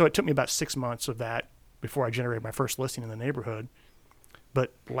 and so it took me about 6 months of that before I generated my first listing in the neighborhood.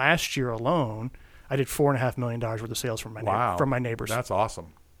 But last year alone, I did $4.5 million worth of sales from my neighbors. That's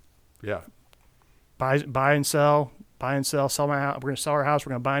awesome. Yeah. Buy and sell my house. We're going to sell our house.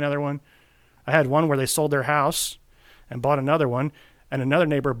 We're going to buy another one. I had one where they sold their house and bought another one, and another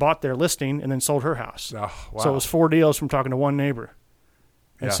neighbor bought their listing and then sold her house. Oh, wow. So it was 4 deals from talking to one neighbor.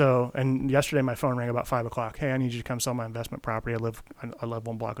 And Yeah. and yesterday my phone rang about 5:00. Hey, I need you to come sell my investment property. I live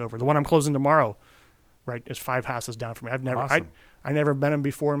 1 block over. The one I'm closing tomorrow, right, is 5 houses down from me. Awesome. I never met him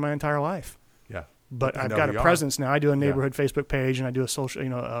before in my entire life. Yeah. But They I've know got who a you presence now. I do a neighborhood Yeah. Facebook page, and I do a social,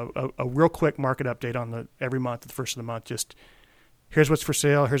 a real quick market update on every month, at the first of the month. Just here's what's for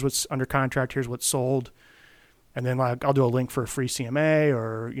sale, here's what's under contract, here's what's sold, and then I'll do a link for a free CMA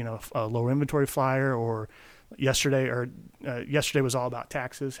or a lower inventory flyer. Or yesterday was all about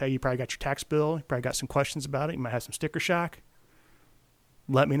taxes. Hey, you probably got your tax bill. You probably got some questions about it. You might have some sticker shock.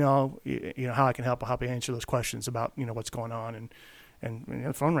 Let me know, how I can help. I'll help you answer those questions about what's going on. And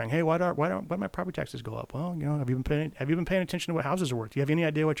the phone rang. Hey, why my property taxes go up? Well, have you been paying attention to what houses are worth? Do you have any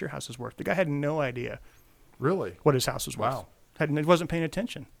idea what your house is worth? The guy had no idea Really? what his house was worth. Wow. He wasn't paying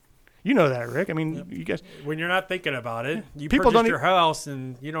attention. You know that, Rick. I mean, you guys. When you're not thinking about it, you People purchased don't your house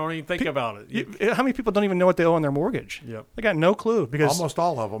and you don't even think about it. How many people don't even know what they owe on their mortgage? Yep. They got no clue because Almost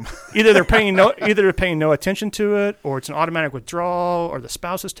all of them. either they're paying no attention to it, or it's an automatic withdrawal, or the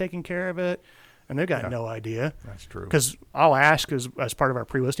spouse is taking care of it, and they've got no idea. That's true. Because I'll ask as part of our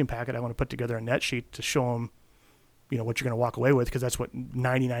pre-listing packet, I want to put together a net sheet to show them, what you're going to walk away with, because that's what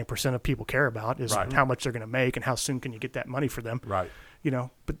 99% of people care about is Right. how much they're going to make and how soon can you get that money for them. Right.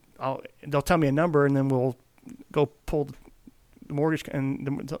 But they'll tell me a number, and then we'll go pull the mortgage, and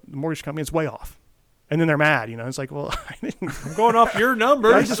the mortgage company is way off. And then they're mad, It's like, well, I'm going off your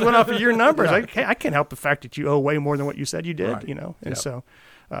numbers. I just went off of your numbers. Yeah. I can't help the fact that you owe way more than what you said you did, Right. And Yep. so,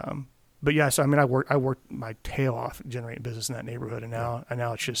 but yeah, so I mean, I worked my tail off generating business in that neighborhood, and now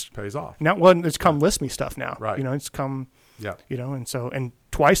it's just Pays off. it's come list me stuff now, Right. It's come, Yeah. and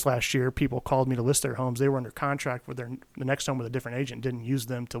twice last year, people called me to list their homes. They were under contract with the next home with a different agent, didn't use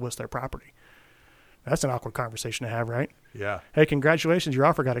them to list their property. That's an awkward conversation to have, right? Yeah. Hey, congratulations, your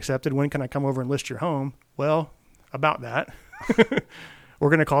offer got accepted. When can I come over and list your home? Well, about that, we're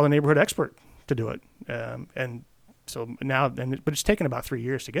going to call the neighborhood expert to do it. And so now, but it's taken about 3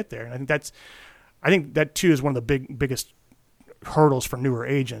 years to get there. And I think that too is one of the biggest hurdles for newer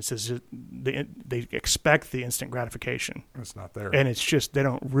agents is they expect the instant gratification. It's not there. And it's just, they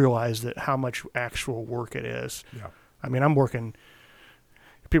don't realize that how much actual work it is. Yeah. I mean, I'm working.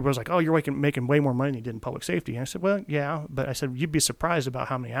 People was like, "Oh, you're making way more money than you did in public safety." And I said, "Well, yeah," but I said, "You'd be surprised about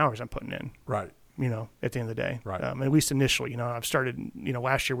how many hours I'm putting in." Right. At the end of the day, Right. At least initially, I've started.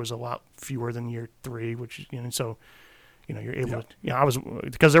 Last year was a lot fewer than year 3, which and so, you're able to. I was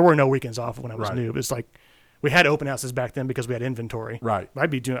because there were no weekends off when I was Right. new. It's like we had open houses back then because we had inventory. Right. I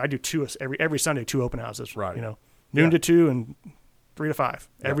do 2 every Sunday, 2 open houses. Right. Noon to 2 and 3 to 5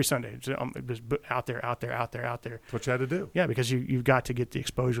 Yep. every Sunday. Just out there. That's what you had to do. Yeah, because you've got to get the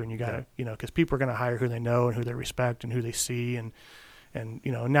exposure, and you got to, because people are going to hire who they know and who they respect and who they see, and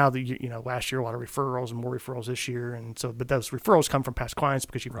now that last year a lot of referrals and more referrals this year, and so but those referrals come from past clients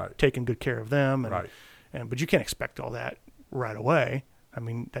because you've Right. taken good care of them, and, Right. but you can't expect all that right away. I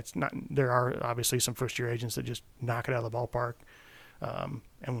mean, that's not. There are obviously some first year agents that just knock it out of the ballpark,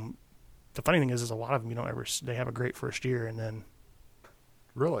 and the funny thing is a lot of them they have a great first year and then.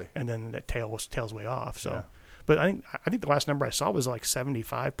 Really? And then that tails way off. So, Yeah. but I think the last number I saw was like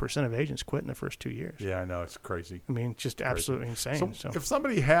 75% of agents quit in the first 2 years. Yeah, I know. It's crazy. I mean, just absolutely insane. So So if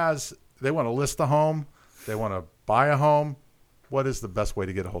somebody they want to list the home, They want to buy a home. What is the best way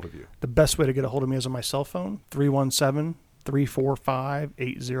to get a hold of you? The best way to get a hold of me is on my cell phone,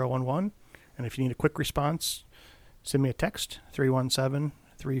 317-345-8011. And if you need a quick response, send me a text,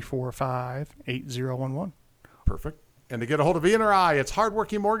 317-345-8011. Perfect. And to get a hold of Ian or I, it's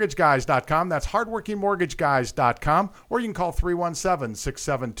hardworkingmortgageguys.com. That's hardworkingmortgageguys.com. Or you can call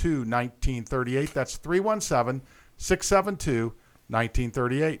 317-672-1938. That's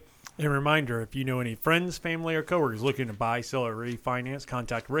 317-672-1938. And a reminder, if you know any friends, family, or coworkers looking to buy, sell, or refinance,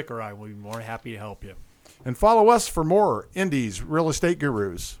 contact Rick or I. We'll be more happy to help you. And follow us for more Indy's Real Estate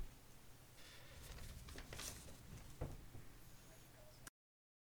Gurus.